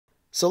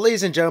So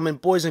ladies and gentlemen,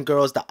 boys and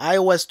girls, the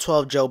iOS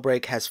 12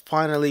 jailbreak has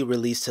finally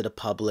released to the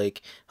public.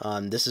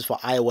 This is for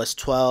iOS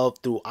 12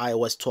 through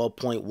iOS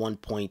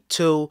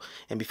 12.1.2.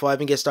 And before I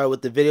even get started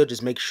with the video,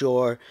 just make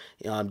sure,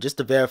 just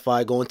to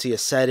verify, go into your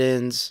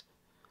settings,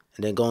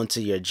 and then go into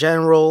your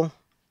general,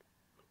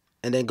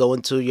 and then go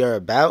into your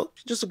about,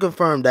 just to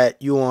confirm that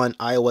you're on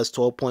iOS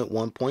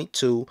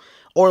 12.1.2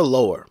 or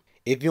lower.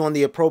 If you're on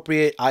the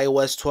appropriate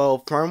iOS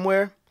 12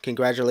 firmware,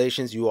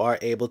 congratulations, you are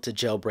able to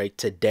jailbreak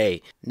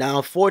today. Now,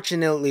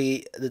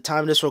 unfortunately, the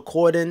time of this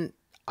recording,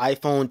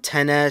 iPhone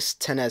XS,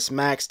 XS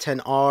Max,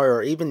 XR,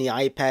 or even the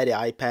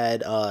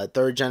iPad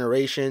third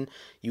generation,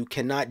 you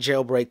cannot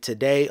jailbreak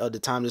today, or the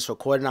time of this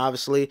recording,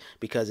 obviously,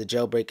 because the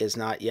jailbreak is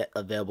not yet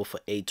available for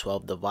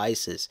A12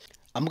 devices.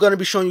 I'm going to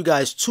be showing you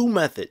guys two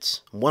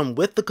methods, one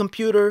with the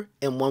computer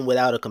and one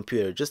without a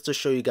computer, just to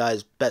show you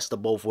guys best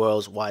of both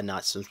worlds. Why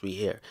not, since we're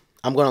here?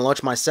 I'm going to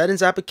launch my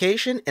settings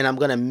application, and I'm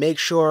going to make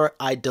sure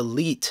I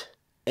delete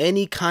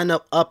any kind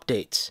of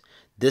updates.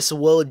 This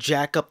will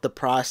jack up the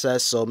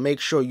process, so make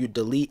sure you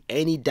delete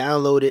any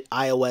downloaded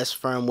iOS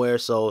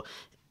firmware,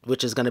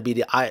 which is going to be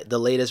the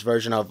latest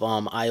version of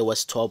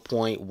iOS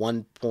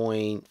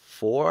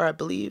 12.1.4, I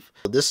believe.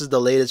 This is the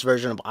latest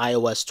version of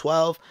iOS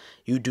 12.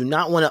 You do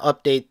not want to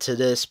update to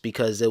this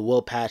because it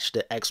will patch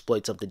the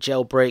exploits of the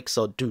jailbreak,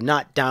 so do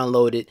not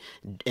download it,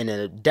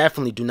 and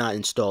definitely do not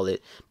install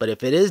it. But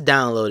if it is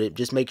downloaded,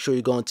 just make sure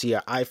you go into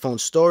your iPhone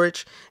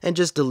storage and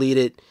just delete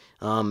it.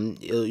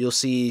 You'll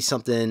see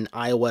something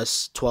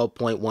iOS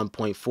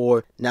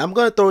 12.1.4. Now I'm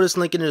going to throw this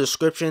link in the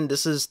description.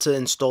 This is to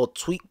install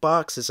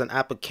Tweakbox. It's an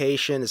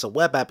application, it's a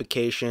web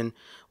application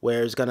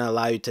where it's going to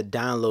allow you to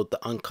download the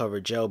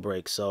uncovered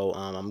jailbreak. So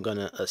I'm going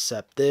to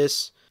accept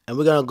this, and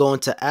we're going to go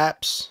into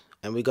apps,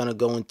 and we're going to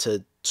go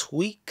into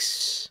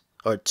tweaks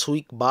or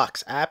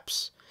Tweakbox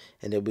apps,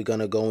 and then we're going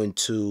to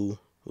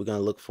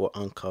look for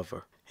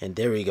uncover, and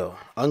there we go,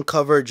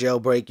 uncover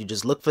jailbreak. You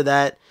just look for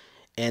that.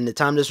 And the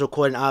time of this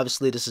recording,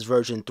 obviously, this is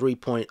version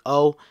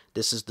 3.0.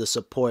 This is the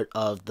support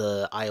of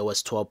the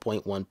iOS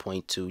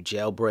 12.1.2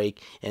 jailbreak.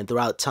 And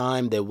throughout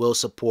time, they will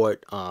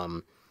support,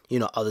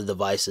 other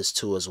devices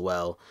too as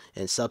well.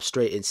 And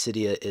Substrate and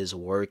Cydia is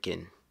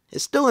working.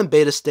 It's still in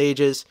beta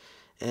stages,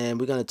 and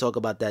we're going to talk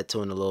about that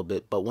too in a little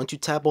bit. But once you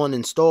tap on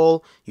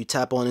install, you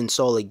tap on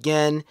install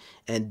again,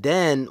 and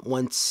then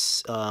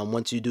once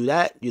you do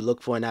that, you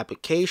look for an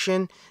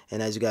application,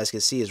 and as you guys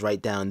can see, it's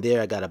right down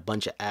there. I got a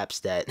bunch of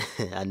apps that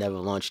I never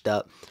launched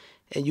up,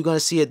 and you're going to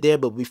see it there.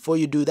 But before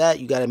you do that,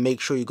 you got to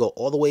make sure you go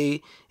all the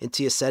way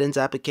into your settings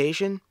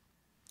application,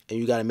 and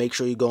you got to make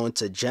sure you go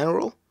into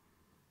general,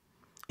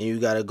 and you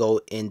got to go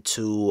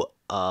into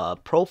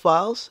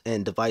profiles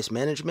and device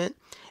management.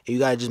 And you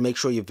got to just make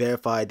sure you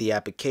verify the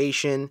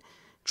application,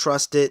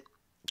 trust it,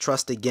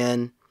 trust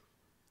again,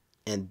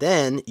 and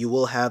then you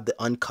will have the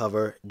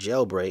uncover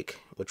jailbreak,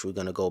 which we're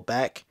going to go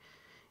back,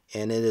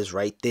 and it is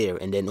right there.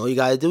 And then all you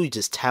got to do is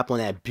just tap on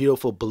that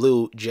beautiful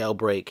blue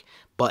jailbreak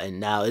button.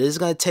 Now it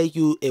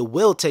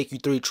will take you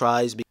 3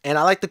 tries, and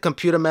I like the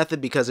computer method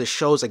because it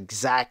shows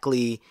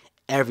exactly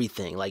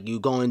everything. Like,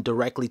 you going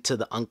directly to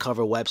the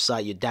uncover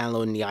website, you're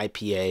downloading the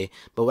IPA.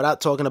 But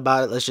without talking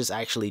about it, let's just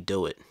actually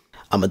do it.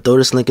 I'm gonna throw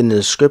this link in the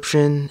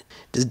description.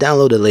 Just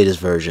download the latest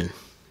version.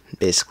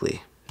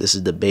 Basically, this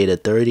is the beta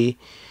 30.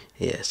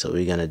 Yeah, so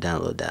we're gonna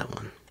download that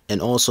one.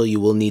 And also, you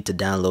will need to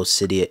download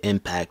Cydia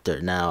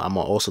Impactor. Now I'm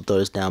gonna also throw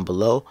this down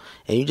below,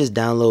 and you just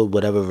download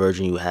whatever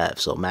version you have.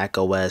 So Mac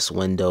OS,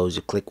 Windows,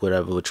 you click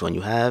which one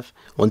you have.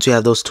 Once you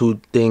have those two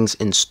things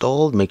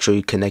installed, make sure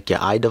you connect your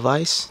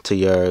iDevice to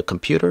your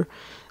computer.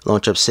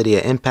 Launch up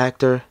Cydia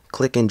Impactor.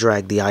 Click and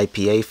drag the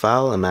IPA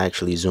file. I'm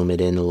actually zoom it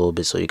in a little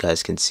bit so you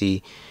guys can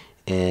see.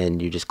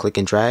 And you just click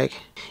and drag,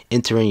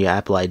 enter in your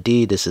Apple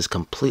ID. This is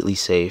completely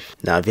safe.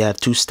 Now, if you have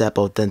two-step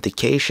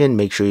authentication,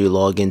 make sure you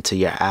log into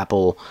your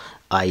Apple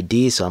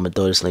ID. So I'm gonna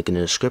throw this link in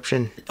the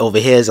description. Over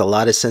here is a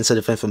lot of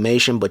sensitive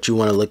information, but you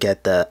want to look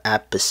at the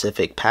app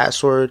specific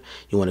password.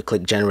 You want to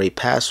click generate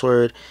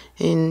password,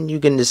 and you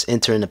can just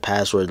enter in the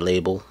password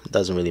label. It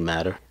doesn't really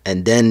matter.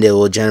 And then they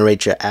will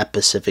generate your app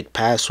specific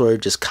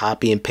password. Just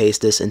copy and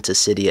paste this into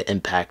Cydia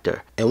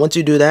Impactor. And once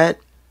you do that,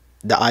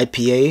 the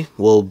IPA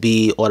will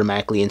be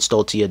automatically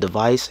installed to your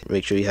device.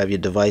 Make sure you have your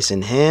device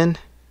in hand,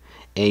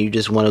 and you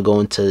just want to go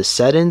into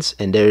settings,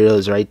 and there it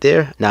is right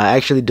there. Now I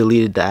actually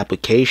deleted the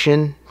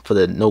application for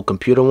the no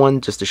computer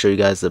one, just to show you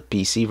guys the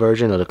PC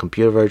version or the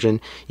computer version.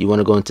 You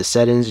want to go into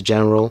settings,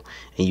 general,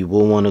 and you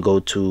will want to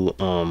go to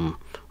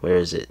where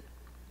is it?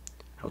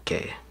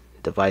 Okay,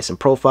 device and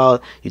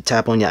profile. You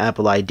tap on your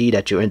Apple ID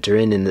that you enter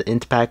in the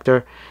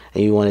impactor,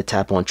 and you want to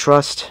tap on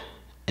trust,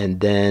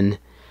 and then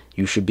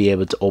you should be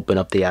able to open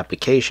up the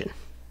application.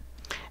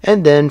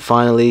 And then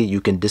finally, you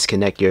can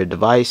disconnect your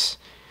device.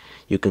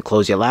 You can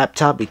close your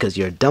laptop because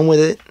you're done with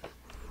it.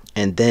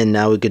 And then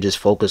now we could just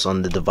focus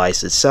on the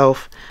device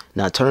itself.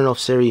 Now, turning off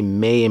Siri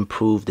may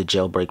improve the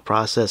jailbreak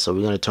process. So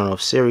we're going to turn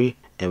off Siri,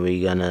 and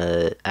we're going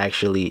to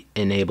actually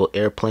enable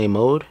airplane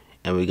mode,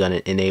 and we're going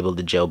to enable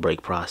the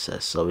jailbreak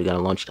process. So we're going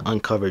to launch the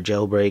uncover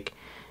jailbreak,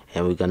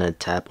 and we're going to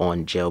tap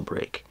on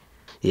jailbreak.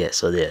 Yeah,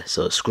 so there,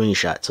 so a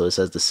screenshot. So it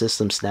says the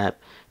system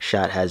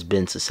snapshot has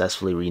been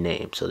successfully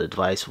renamed. So the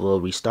device will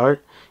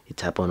restart. You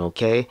tap on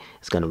OK.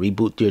 It's gonna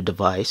reboot your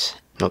device.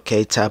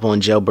 Okay, tap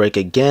on jailbreak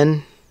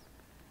again.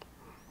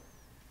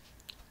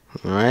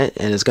 Alright,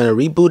 and it's gonna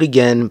reboot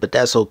again, but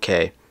that's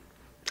okay.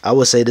 I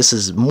would say this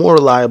is more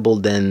reliable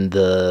than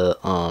the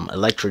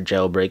electric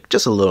jailbreak,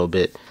 just a little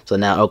bit. So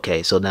now,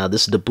 okay, so now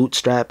this is the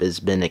bootstrap has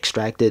been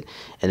extracted,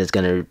 and it's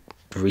gonna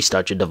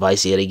restart your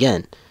device yet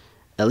again.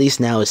 At least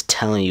now it's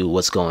telling you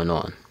what's going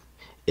on.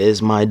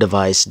 Is my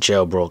device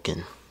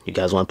jailbroken? You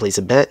guys want to place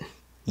a bet?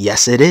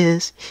 Yes, it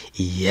is.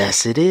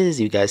 Yes, it is.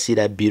 You guys see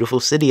that beautiful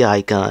city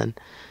icon?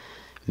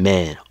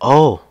 Man,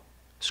 oh,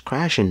 it's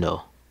crashing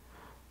though.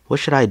 What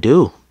should I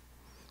do?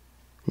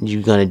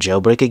 You're gonna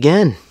jailbreak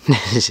again.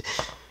 It's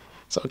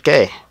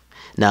okay.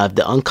 Now, if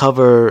the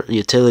uncover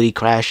utility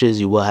crashes,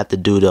 you will have to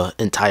do the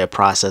entire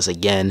process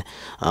again.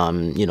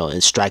 You know,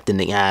 extracting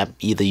the app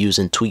either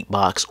using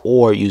Tweetbox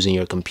or using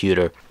your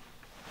computer.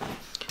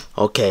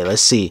 Okay,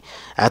 let's see.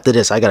 After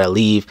this, I gotta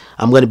leave.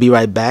 I'm gonna be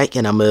right back,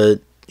 and I'm gonna,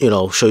 you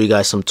know, show you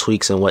guys some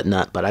tweaks and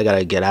whatnot. But I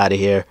gotta get out of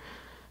here.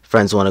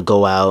 Friends want to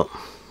go out.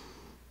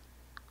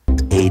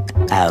 8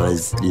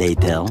 hours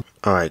later.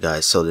 Alright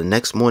guys, so the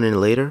next morning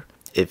later,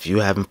 if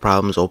you're having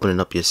problems opening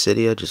up your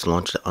Cydia, just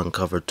launch the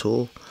uncover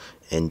tool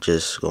and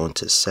just go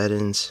into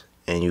settings,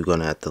 and you're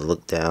gonna have to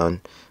look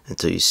down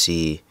until you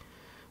see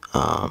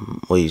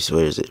where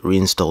is it,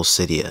 reinstall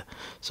Cydia.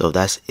 So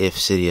that's if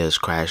Cydia is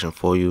crashing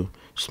for you.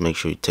 Just make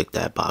sure you tick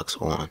that box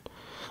on.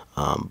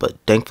 But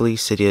thankfully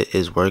Cydia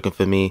is working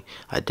for me.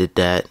 I did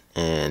that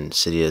and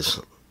Cydia is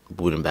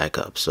booting back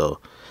up. So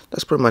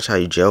that's pretty much how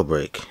you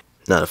jailbreak.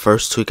 Now the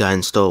first tweak I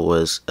installed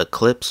was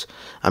Eclipse.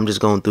 I'm just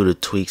going through the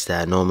tweaks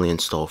that I normally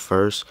install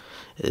first.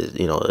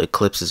 You know,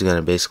 Eclipse is going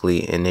to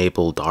basically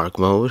enable dark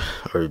mode,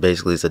 or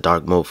basically it's a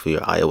dark mode for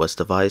your iOS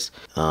device.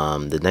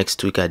 The next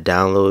tweak I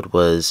downloaded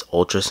was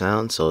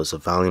ultrasound, so it's a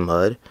volume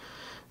HUD.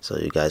 So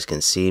you guys can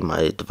see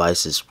my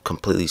device is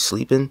completely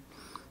sleeping,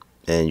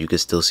 and you can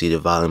still see the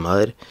volume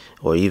HUD,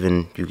 or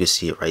even you can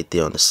see it right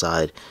there on the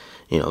side.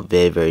 You know,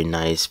 very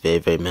nice, very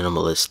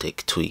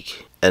minimalistic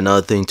tweak.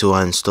 Another thing too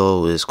I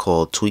installed is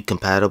called tweak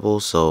compatible.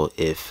 So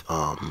if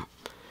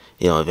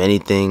you know, if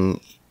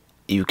anything,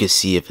 you can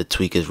see if a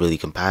tweak is really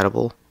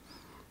compatible.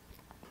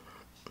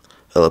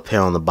 It'll appear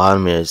on the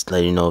bottom here, it's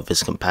letting you know if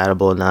it's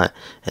compatible or not,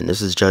 and this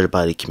is judged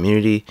by the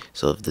community.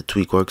 So if the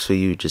tweak works for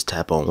you, just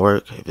tap on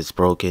work. If it's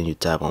broken, you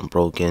tap on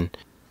broken.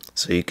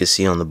 So you can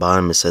see on the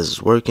bottom it says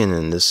it's working,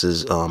 and this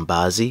is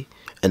Bazi.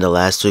 And the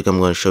last tweak I'm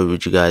going to show you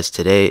guys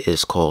today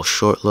is called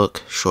Short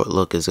Look. Short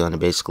Look is going to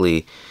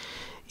basically,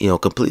 you know,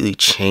 completely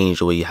change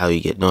the way how you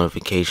get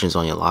notifications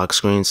on your lock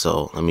screen.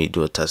 So let me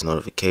do a test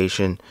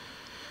notification.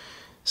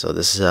 So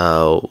this is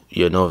how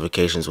your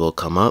notifications will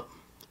come up,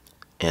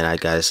 and I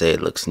gotta say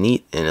it looks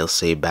neat, and it'll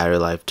save battery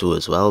life too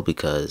as well,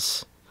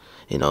 because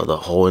you know the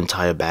whole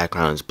entire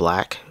background is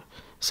black.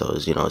 So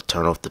you know,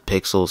 turn off the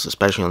pixels,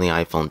 especially on the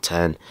iPhone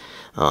 10,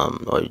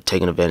 or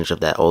taking advantage of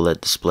that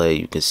OLED display.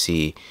 You can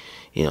see,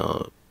 you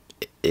know,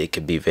 it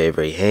could be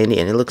very handy,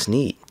 and it looks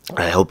neat.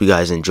 I hope you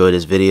guys enjoyed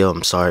this video.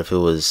 I'm sorry if it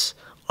was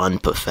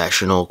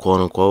unprofessional,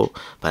 quote unquote,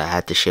 but I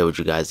had to share with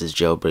you guys this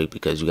jailbreak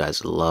because you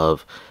guys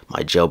love my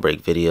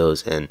jailbreak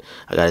videos, and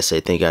I gotta say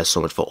thank you guys so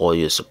much for all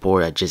your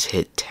support. I just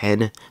hit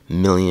 10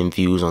 million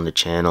views on the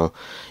channel.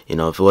 You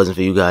know, if it wasn't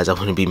for you guys, I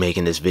wouldn't be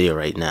making this video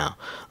right now.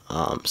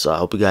 So I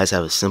hope you guys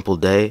have a simple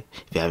day.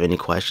 If you have any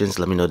questions,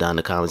 let me know down in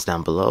the comments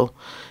down below.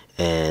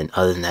 And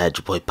other than that,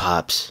 your boy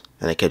Pops,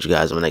 and I catch you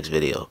guys on the next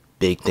video.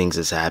 Big things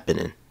is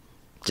happening.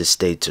 Just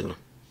stay tuned.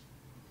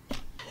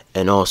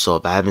 And also,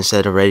 if I haven't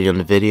said already on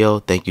the video,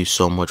 thank you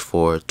so much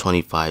for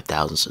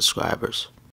 25,000 subscribers.